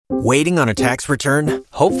Waiting on a tax return?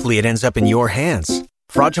 Hopefully it ends up in your hands.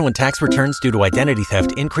 Fraudulent tax returns due to identity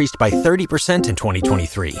theft increased by 30% in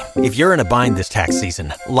 2023. If you're in a bind this tax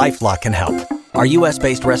season, LifeLock can help. Our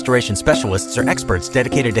U.S.-based restoration specialists are experts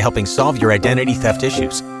dedicated to helping solve your identity theft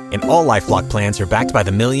issues. And all LifeLock plans are backed by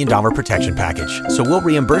the $1 Million Protection Package. So we'll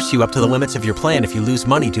reimburse you up to the limits of your plan if you lose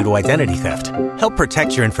money due to identity theft. Help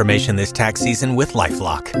protect your information this tax season with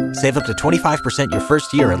LifeLock. Save up to 25% your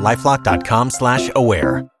first year at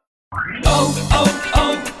LifeLock.com/aware.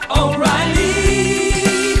 O'Reilly!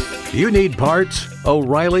 You need parts?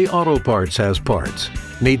 O'Reilly Auto Parts has parts.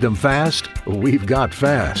 Need them fast? We've got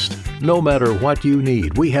fast. No matter what you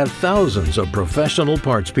need, we have thousands of professional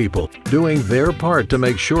parts people doing their part to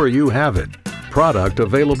make sure you have it. Product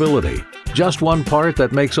availability. Just one part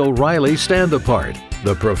that makes O'Reilly stand apart.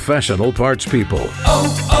 The professional parts people.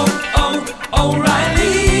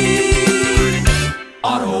 O'Reilly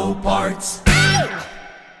Auto Parts.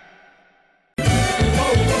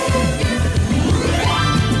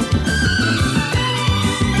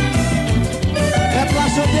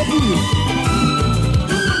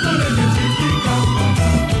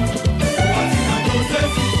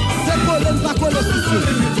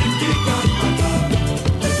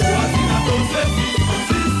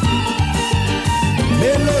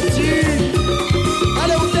 Mélodie,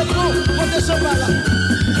 allez où t'es bon, côté cheval,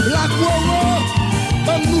 la Cuomo,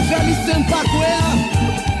 bonne nouvelle, il s'aime pas quoi.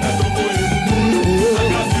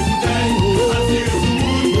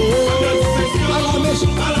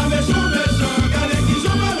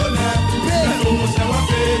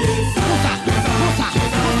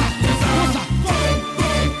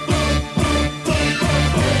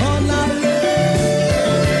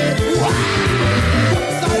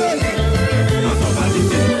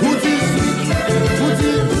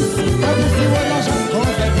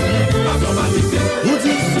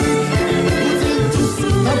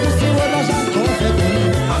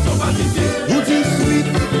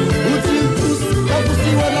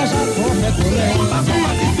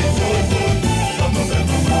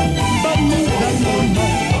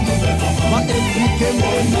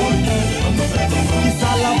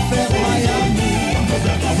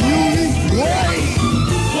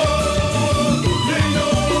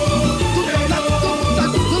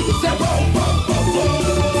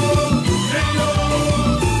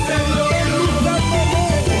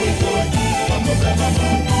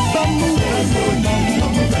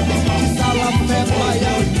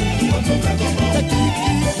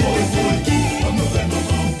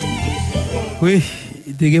 Oui,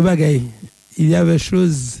 il y avait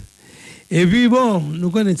chose. Et puis bon,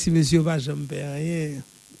 nous connaissons monsieur va jamais faire rien.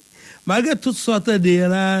 Malgré toutes sortes de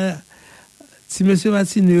là, si monsieur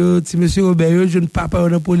Martinio, si monsieur Robert, je ne pas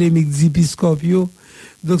parler de polémique d'épiscope yo.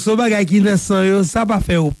 Donc son bagage qui dans sang yo, ça pas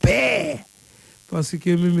faire au père. Parce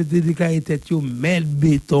que même déclaré tête yo mel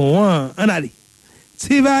béton. On allez.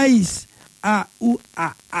 Tivaïs a ou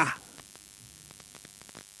a.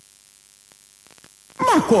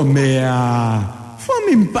 Ma coméa,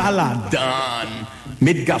 famille pas la donne.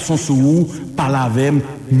 Mes garçons sous pas la vem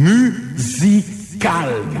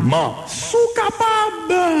musicalement. Sous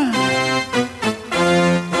capable.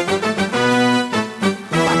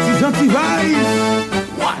 Partisan Tivaïs.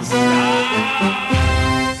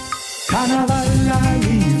 Carnaval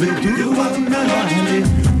arrive, tout le monde l'année.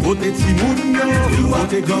 Côté Timounio,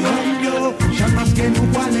 côté Gomonio, chaque masque nous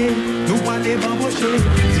aller bambocher,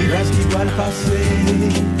 tirage qui doit le passer.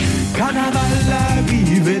 Carnaval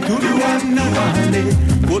arrive, tout le monde l'année.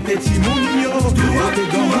 Côté Timounio, côté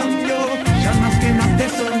Gomonio, chaque masque n'a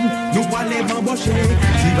personne, nous aller bambocher,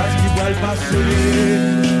 tirage qui doit le passer.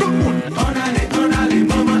 Tout le monde, on allait,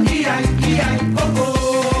 maman, i-aïe, oh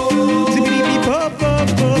oh. Zibidi pop, pop,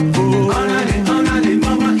 pop, pop. On allait,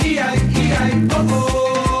 maman, i-aïe, oh oh.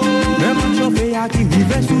 Qui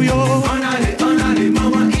vive sous yo. On allait,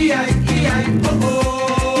 maman, i-aïe, oh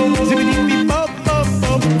oh. Zibidi pop, pop,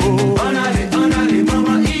 pop, pop. On allait,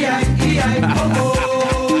 maman, i-aïe, oh oh.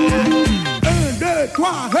 1, 2,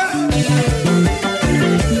 3, hey.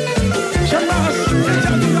 Chamas,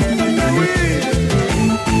 oui.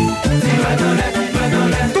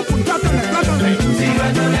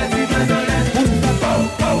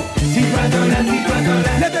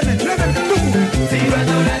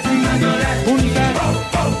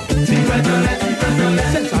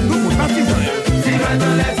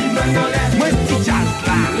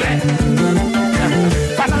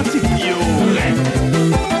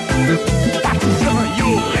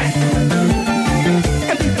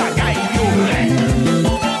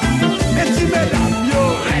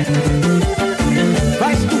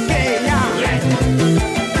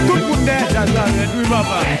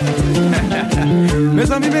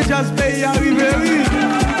 Mes amis, mes jazz pays arrivés, oui.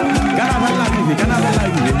 Carnaval arrivé.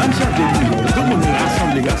 On chante tout le monde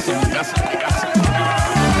rassemble les garçons.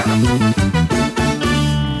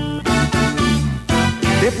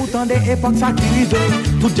 Et pourtant des époques ça qui rivaient,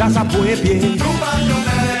 tout jazz à pour et pied. Nous parlons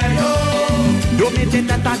yo, mettez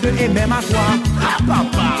tête à deux et même à toi. Ah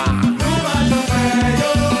papa. Nous parlons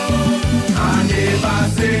yo, année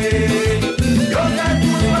passée. Yo fait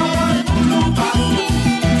tout parole pour nous passer.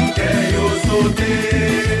 Que yo sauté.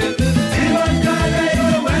 Dimanche galé yo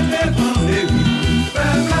ouais les vendredis.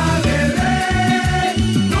 Peuple la mêlée.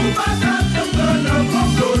 Nous passons sur nos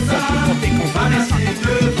composants. Fanatique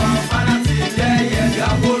devant, fanatique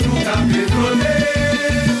derrière. Pour nous capétonner,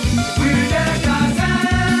 oui des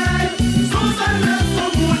gazelles, sous un son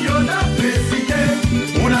bouillon d'apprécier.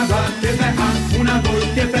 On a battu fait un, on a volé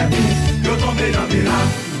fait un, yo tombé dans mes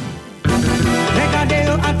lacs. Regardez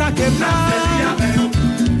yo attaqué blanc,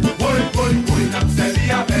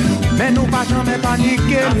 mais nous pas jamais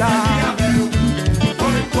paniquer là.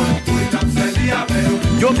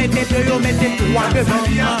 Yo mettez deux, yo mettez trois devant.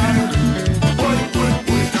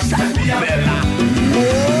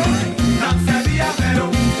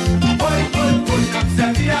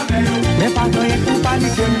 Mais pas de rien pour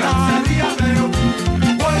paniquer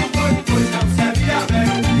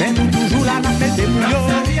mais nous toujours là, nous faisons des bouillons.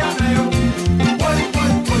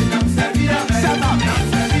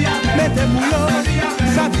 Mettez bouillon,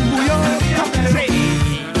 ça dit bouillon.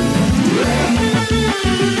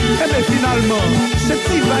 Et bien finalement, c'est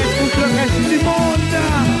petit vibe pour le reste du monde.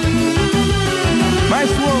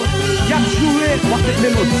 Maestro, il y a joué pour cette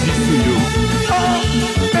mélodie sur nous. Oh,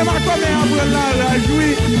 mais ma commère après là, la joué.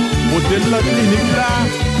 Modèle la clinique là,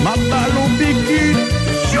 ma ballon piqué.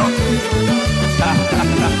 Choc.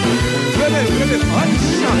 Venez, on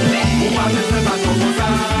chante. On va se faire pas comme ça.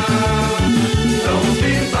 Don't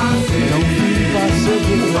feel passé. On va se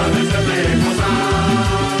faire comme ça.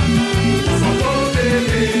 Son beau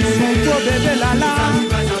bébé là là.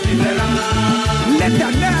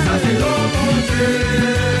 L'éternel. Ça c'est l'autre.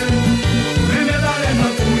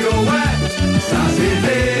 Ça c'est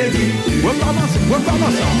vérité. On commence. On va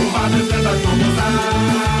se faire comme ça.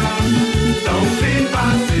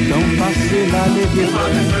 Don't passer la légère. On va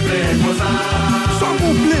se faire comme ça. Sans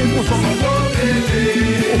coupler, mon sang.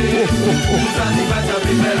 Ça n'y va pas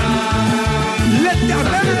vivre là.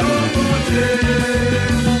 L'éternel.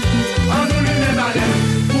 En nous lui met balai.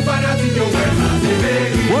 Pour pas la dire ouais, ça c'est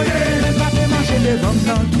vérité. Oui, les papés marcher devant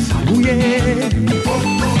nous qui s'abouillent.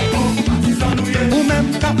 Ou même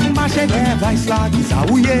quand vous marchez des vices là qui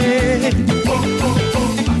s'abouillent.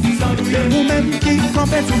 Ou même qui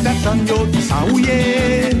campait sous la sonne qui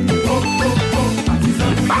s'abouillent.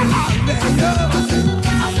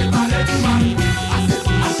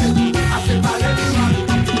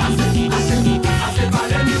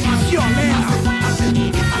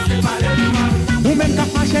 Ou même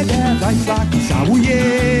quand marcher des vices là qui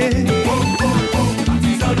s'abouillent.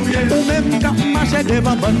 Ou même quand marcher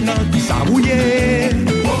devant bonne qui s'abouillent.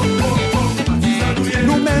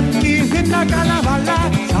 Nous-mêmes qui vivons la carnaval là,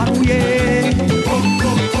 s'abouillent.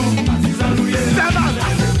 Ça va.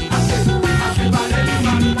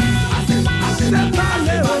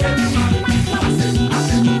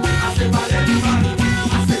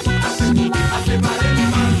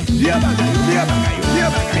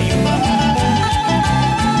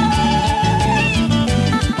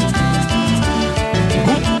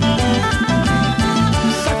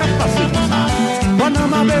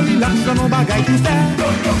 Relax dans nos bagailles qui fait.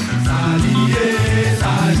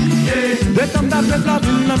 Salier. De temps d'après la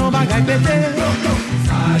ville dans nos bagailles pété.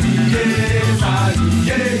 Salier.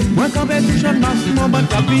 Moi quand j'ai dit jeune masse, mon bon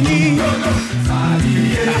cap fini.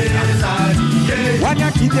 Salier. Wanya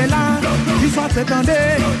qui était là, qui soit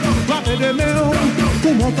s'étendait. Clapé de main,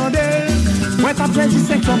 pour m'entendre. Moi t'as fait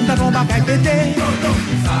 15 hommes dans nos bagailles pété.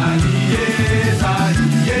 Salier.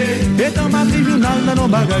 Et dans ma tribunal dans nos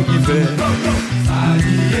bagailles qui fait.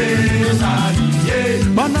 Salier.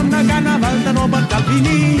 Bonhomme de carnaval dans nos bonnes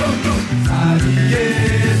cabines. Salier.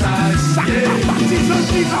 Parti sur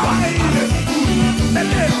Chicago.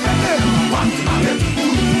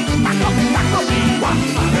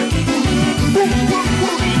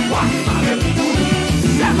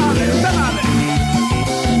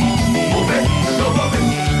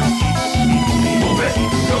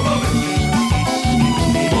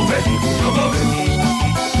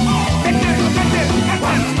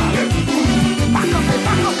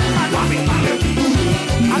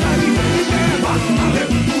 À la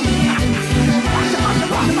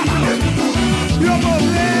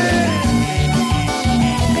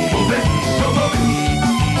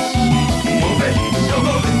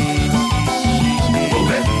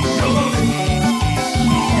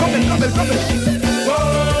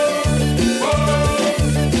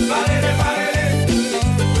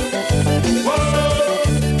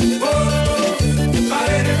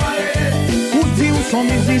sont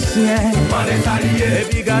musiciens, et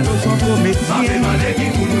puis gado sont comédiens.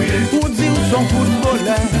 Pour dire sont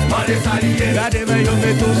footballeurs, gardez mais yo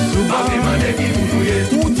met tout sous bas.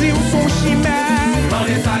 Pour dire sont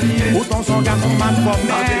chimères, autant son garçon mal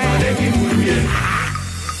formé.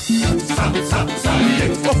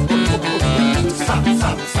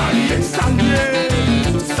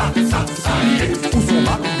 Où sont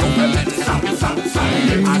ma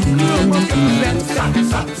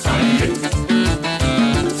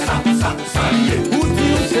Où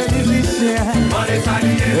dire c'est musicien,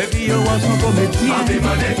 et puis yo sont comédiens.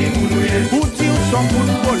 Où dire sont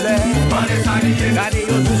footballeurs, regardez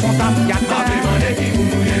yo tous sont aviateurs.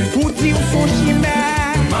 Où dire sont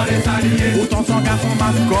chimères, autant son garçon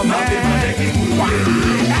mal comme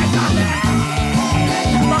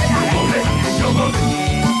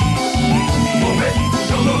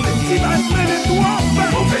si va se lever toi,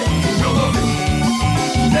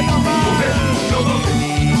 c'est normal.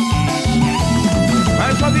 Un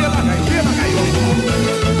choisir la caille,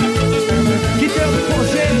 quitter le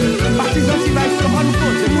projet, partisan qui va être devant nous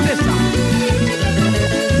cause, c'est pour ça.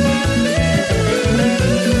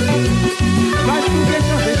 Va trouver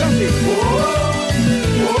chanter.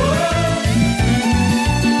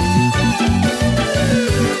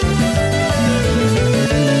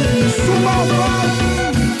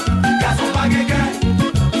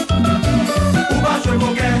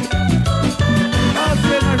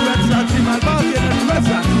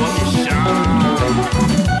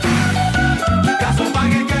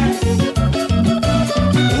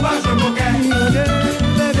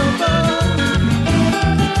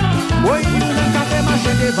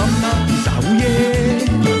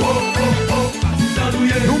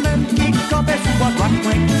 Nous-mêmes qui campons sous votre droite,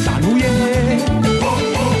 ça nous y est.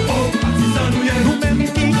 Nous-mêmes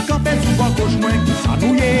qui campons sous votre gauche, ça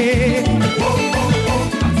nous y est.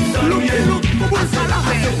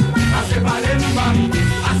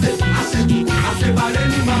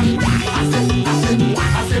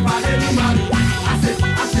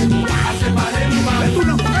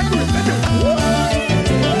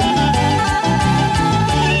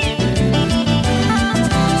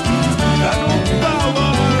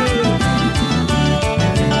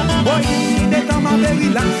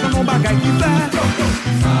 Mon bagage qui fait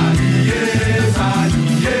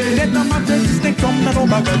les dans ma tête comme dans mon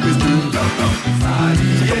bagage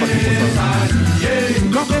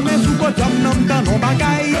quand je mets sous côté dans mon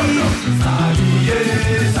bagage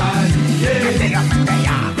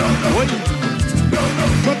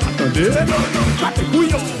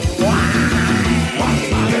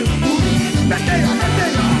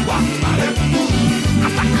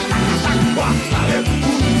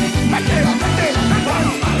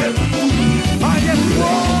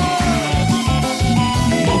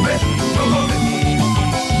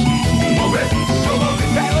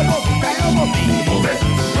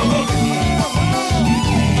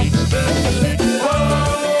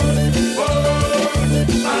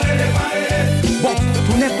Bon,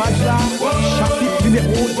 tournez page là, chapitre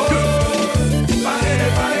numéro 2.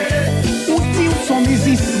 Outils où sont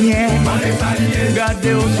musiciens,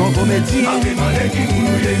 regardez où sont comédiens.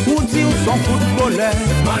 Outils où sont footballeurs,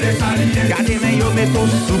 regardez mais yo met au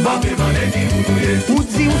sous-bas.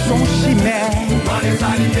 Outils où sont chimères,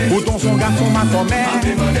 où ton son garçon ma commère.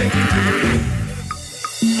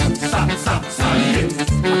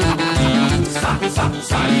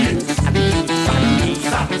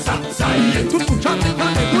 Tout le monde chante,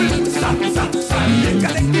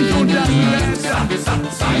 regardez qui joue de la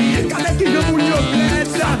regardez qui joue de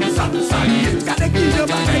regardez qui joue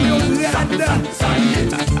de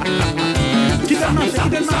qui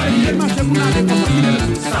marche pour n'aller comme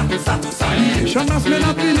Chamas me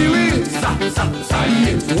la fini, oui.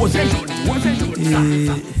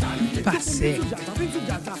 Et passé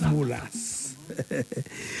moulas.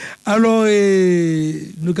 Alors,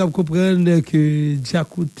 nous comprenons que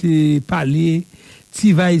Djakou te parlé,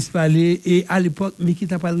 Tivaïs parlé, et à l'époque, Miki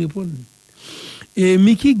t'a pas répondu. Et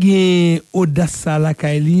Miki gagne audace à la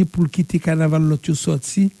Kaili pour quitter Carnaval l'autre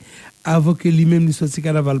sorti, avant que lui-même ne sorti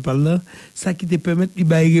Carnaval par là, ça qui te permet de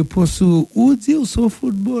bailler réponse ou dire son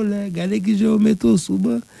football, regardez qui je mets au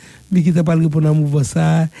souvent, Miki t'a pas répondu à mouvement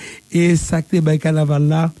ça, et ça qui te baille Carnaval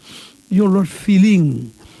là, il y a l'autre feeling.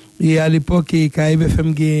 Et à l'époque,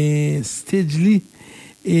 KFM gagne stage li,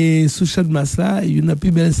 et sous Chad Massa, il y a une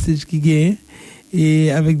plus belle stage qui gagne,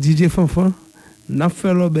 et avec DJ Fanfan, n'a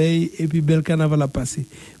fait l'obéi, et puis bel carnaval a passé.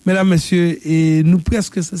 Mesdames, messieurs, et nous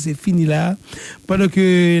presque ça c'est fini là, pendant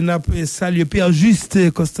que nous salué Pierre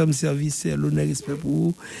Juste, Custom Service, l'honneur respect pour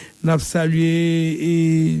vous, nous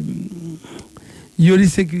salué Yo li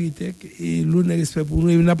sécurité et l'on a respect pour nous.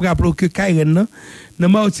 Et on a rappelé que Kairen, dans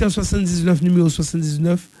Maotian 79, numéro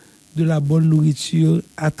 79, de la bonne nourriture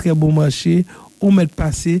à très bon marché, on met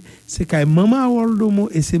passé, c'est quand maman Woldomo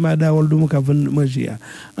et c'est madame Woldomo qui va manger.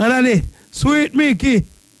 En allez, Sweet Mickey.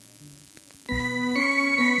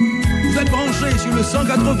 Vous êtes branchés sur le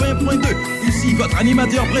 180.2. Ici, votre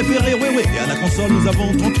animateur préféré, oui. Et à la console, nous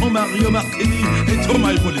avons Tonton Mario Martelly et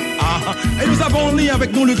Thomas Hippolyte. Et nous avons en ligne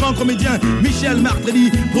avec nous le grand comédien Michel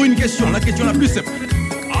Martelly pour une question, la question la plus simple.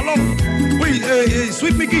 Alors, oui,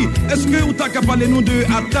 Sweet Mickey, est-ce que vous t'as parlé nous de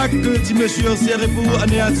attaque petit monsieur serré pour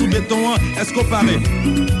aller à sous béton? Est-ce qu'on paraît?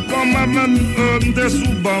 Bon, maman, m'te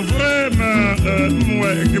souvent vrai, mais moi,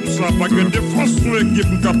 équipe ça, pas que défense, ou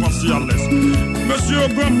équipe m'ta passé à l'aise. Monsieur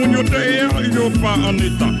Grand derrière, il n'est pas en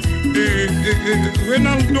état. Et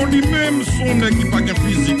Ronaldo lui-même, son équipe pas gain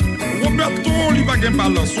physique. Roberto, il va gain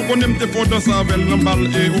balance. On connaît m'te fort dans sa avec l'embal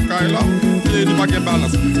et au Kaila, et il va gain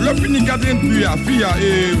balance. Le fini gardien puis à fille,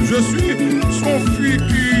 et je suis son fille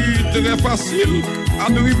qui est très facile à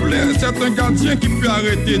dribbler. C'est un gardien qui peut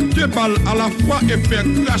arrêter 2 balles à la fois et faire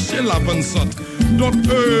cracher la bonne sorte. Donc,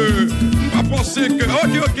 à penser que,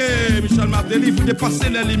 ok, Michel Martelly, vous dépassez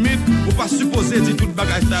les limites, vous pas supposer dire toute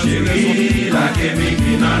bagaille ça sur les autres. Chérie, la game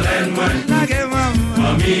qui dans l'aine, moi. La game,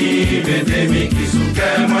 mamie, mettez Mickey sous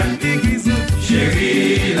cœur, moi.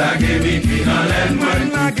 Chérie, la game qui dans l'aine, moi.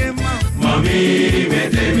 La game, mamie,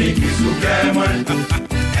 mettez Mickey sous cœur, moi.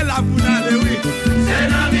 Elle a boulé, oui. C'est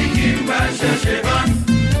l'ami qui va chercher bon.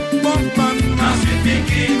 Ensuite,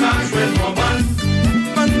 Mickey va jouer mon bon.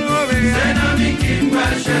 C'est l'ami qui va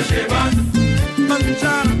chercher bon.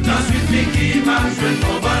 Ensuite, Mickey va jouer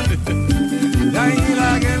mon bon.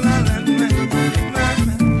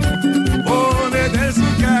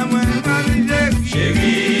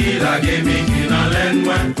 Chérie, la game qui dans l'aine,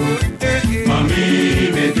 moi.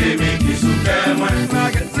 Mamie, mettez Mickey sous cœur, moi.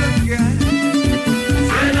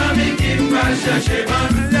 C'est l'ami qui va chercher bon.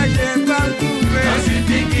 Ensuite,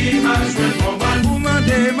 Mickey va jouer mon bon.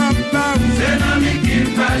 C'est l'ami qui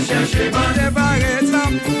va chercher bon.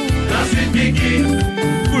 Ensuite, Mickey.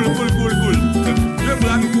 Cool. Je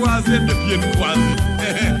bras croisé, de pieds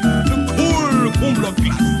croisés. Cool, bon bloc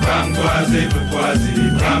classe. Bram croisé, tout croisé,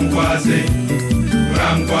 bram croisé.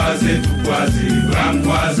 Bram croisé, tout croisé, bram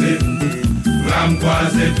croisé. Bram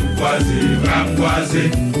croisé, tout croisé, bram croisé.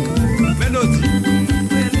 Mélodie.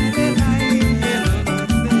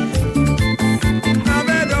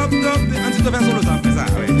 Un petit version de ça, ça,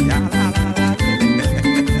 oui.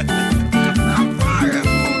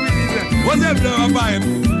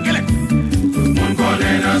 On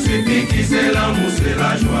connaît ensuite Mickey, c'est l'amour, c'est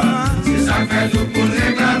la joie. C'est ça fait tout pour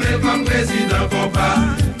réclamer comme président compas.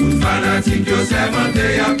 Tout fanatique, yo sermenté,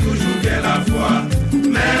 y'a toujours bien la foi.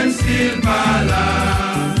 Même s'il pas là.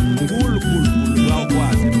 Cool. Bram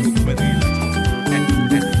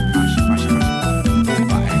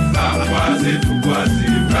croisé, tout croisé, tout croisé,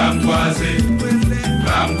 bram croisé.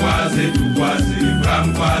 Bram croisé, tout croisé, bram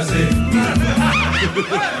croisé.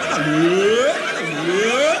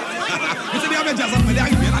 Monsieur Diabé, ça fait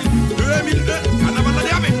l'arrivée là. 2002, carnaval de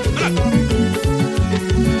Diabé.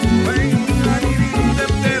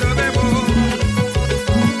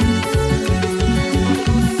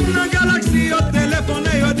 Dans Galaxy, yo téléphone,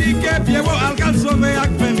 yo dit que Pierrot Alcal sauvé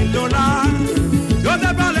avec $20,000. Yo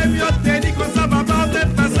déparlé, yo te dit que ça va pas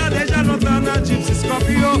être passé déjà longtemps dans Gypsy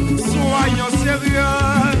Scorpio. Soyons sérieux.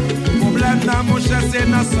 Problème dans mon cher, c'est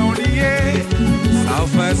dans son lié. Ça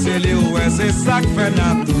fait c'est les ouais, c'est ça que fait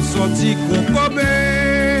n'a tout sorti coupé.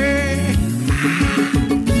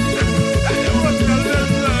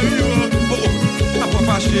 Pas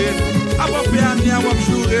fâché, pas permis à moi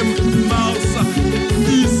jouer mars.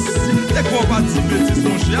 Ici, t'es quoi pas dire bêtises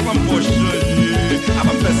mon cher, pas me changer. Pas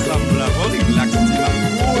me faire semblant, relax, tu vas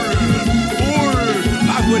cool.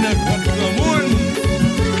 Pas bonne contre le monde.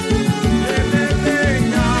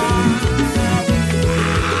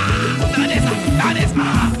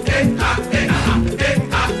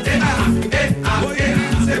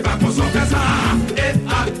 C'est pas qu'on s'en fait ça.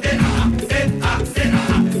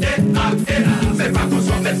 C'est pas qu'on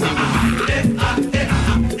s'en fait ça.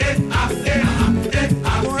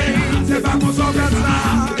 C'est pas qu'on s'en fait ça.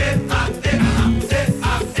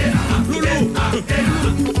 Loulou,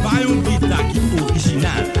 pas une guitare qui est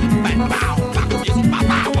originale.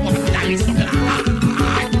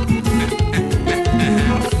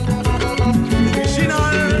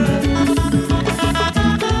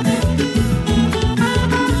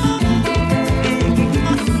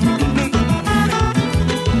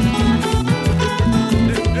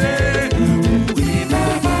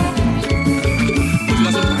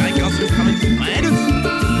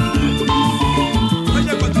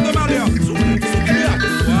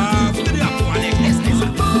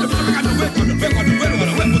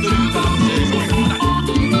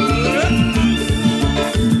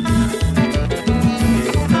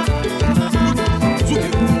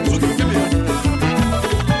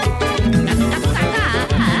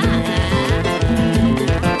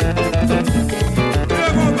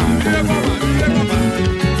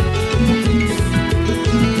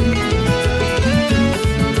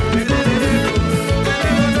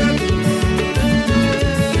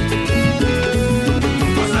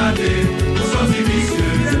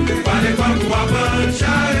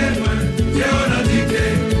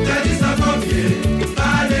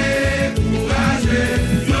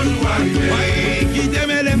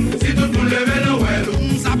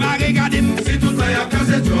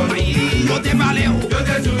 wall. Yo te balé, Yo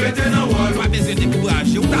te toujours été dans wall. pas besoin de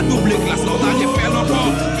décourager, ou t'as doublé classe, on t'a refait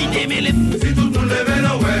encore. Qui te mêlé, Si tout le monde levait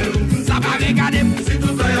dans wall. ça va regarder. Si tout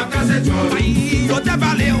le temps y a cassé wall. Yo te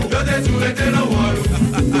balé, Yo te toujours été dans wall.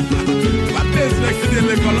 pas besoin de quitter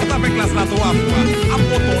l'école, on t'a fait classe là 3 fois.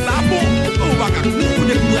 Après ton là, bon, on va nous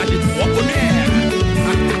décourager, on connaît.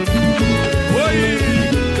 Oui.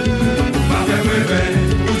 Pas faire brevet,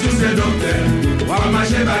 pour tous ces docteurs. On va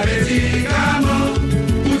marcher par médicaments.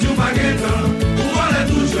 Pour tout pas temps, pour voler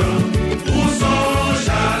tout gens. Pour son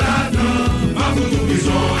charlatan, ma pour tout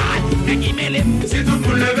prison. Si tout le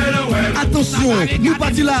monde levait dans wall. Attention, nous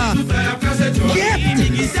partis là. Tout le temps y a cassé wall.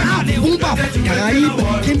 Quête, ça, on va Caraïbes,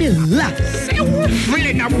 Kembe là. C'est où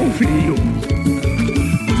filet n'a pas filet yo.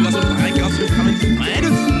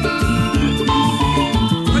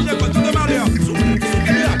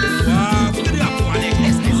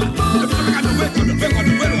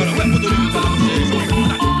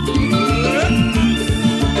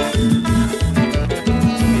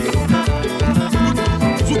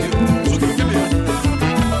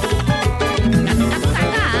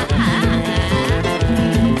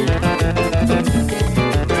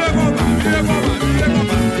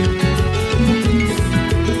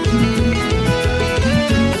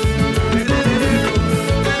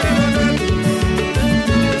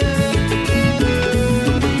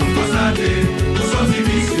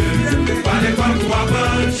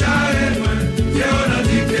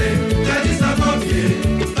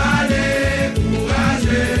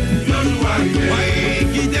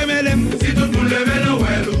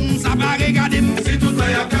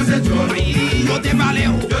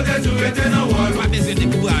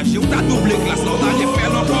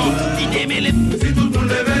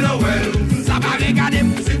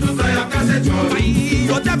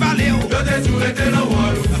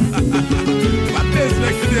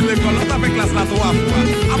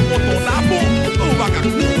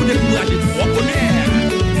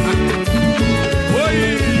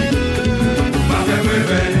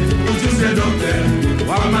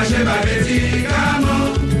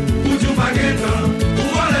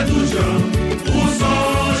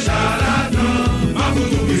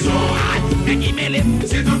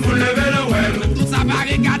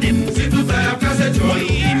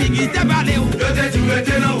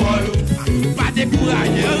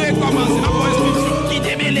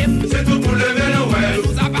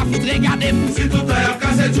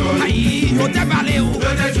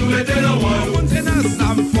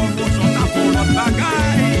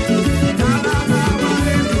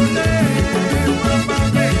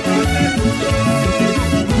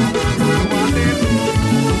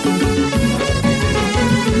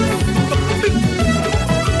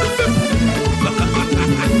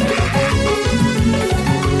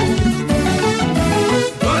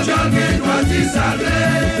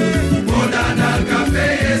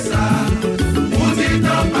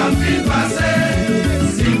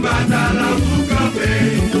 Simba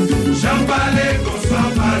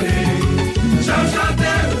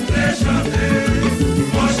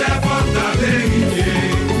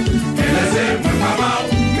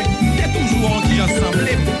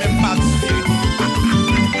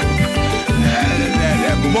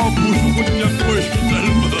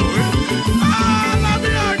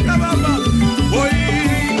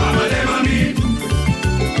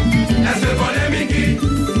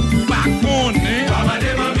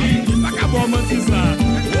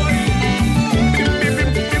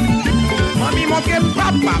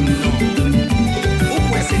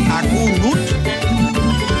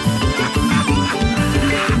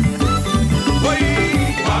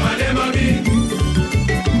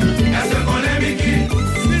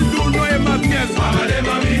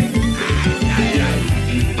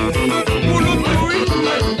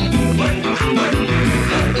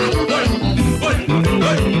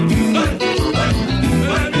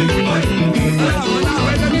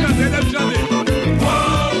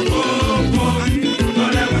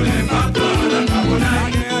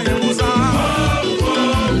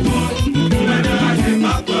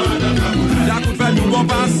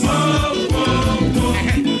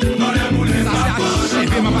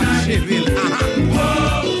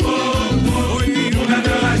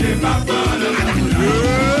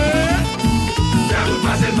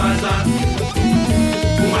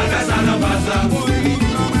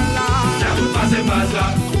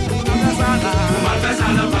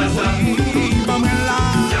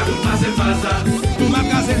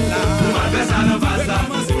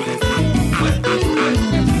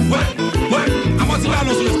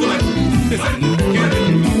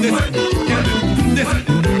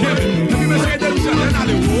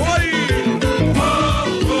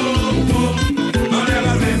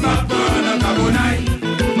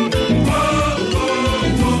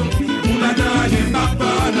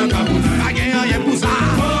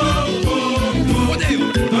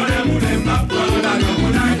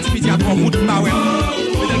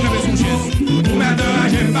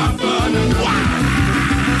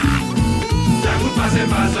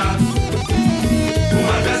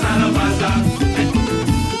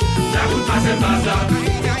passer baza.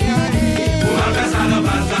 Pour faire ça le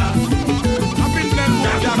baza. Pour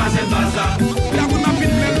passer baza. Pour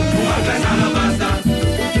faire ça le baza.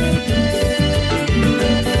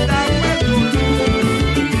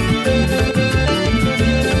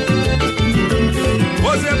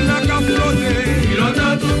 Il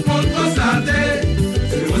entend tout le monde constater.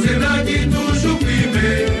 C'est vos blancs qui toujours primé.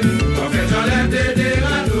 En fait, j'enlève des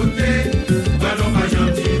déradotés. Moi non pas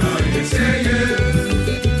gentil, non, essayez.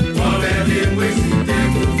 Envers moi, si t'es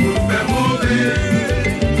pour vous faire mauvais.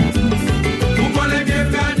 Vous connaissez bien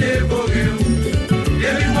faire dévorer.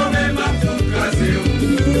 Et puis moi-même, à tout casser.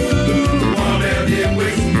 Envers moi,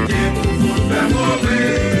 si t'es pour vous faire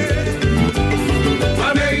mauvais. La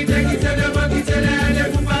vérité qui t'est devant, qui t'est l'air,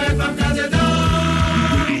 vous paraît pas me casser dans.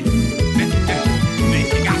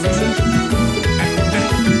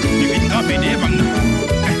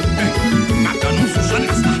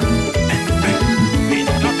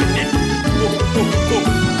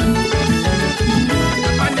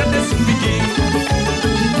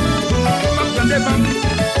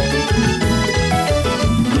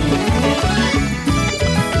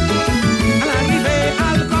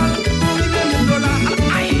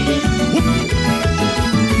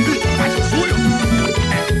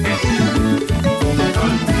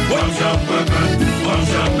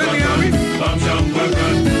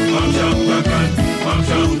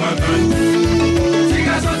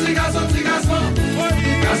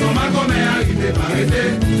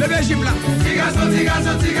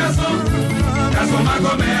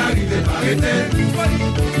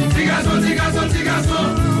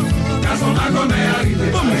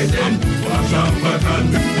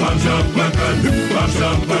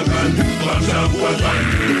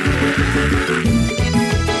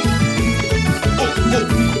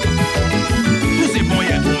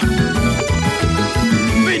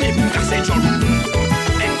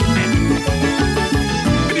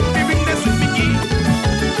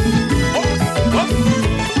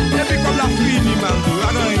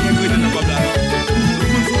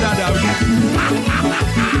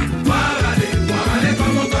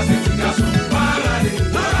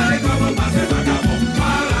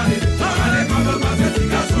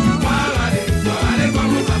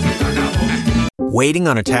 Waiting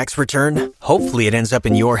on a tax return? Hopefully it ends up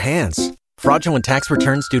in your hands. Fraudulent tax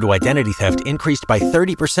returns due to identity theft increased by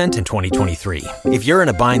 30% in 2023. If you're in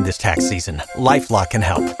a bind this tax season, LifeLock can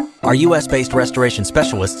help. Our U.S.-based restoration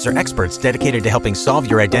specialists are experts dedicated to helping solve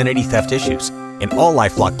your identity theft issues. And all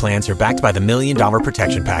LifeLock plans are backed by the $1 Million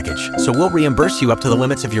Protection Package. So we'll reimburse you up to the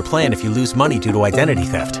limits of your plan if you lose money due to identity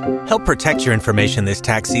theft. Help protect your information this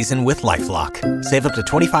tax season with LifeLock. Save up to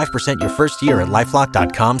 25% your first year at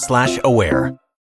LifeLock.com/aware.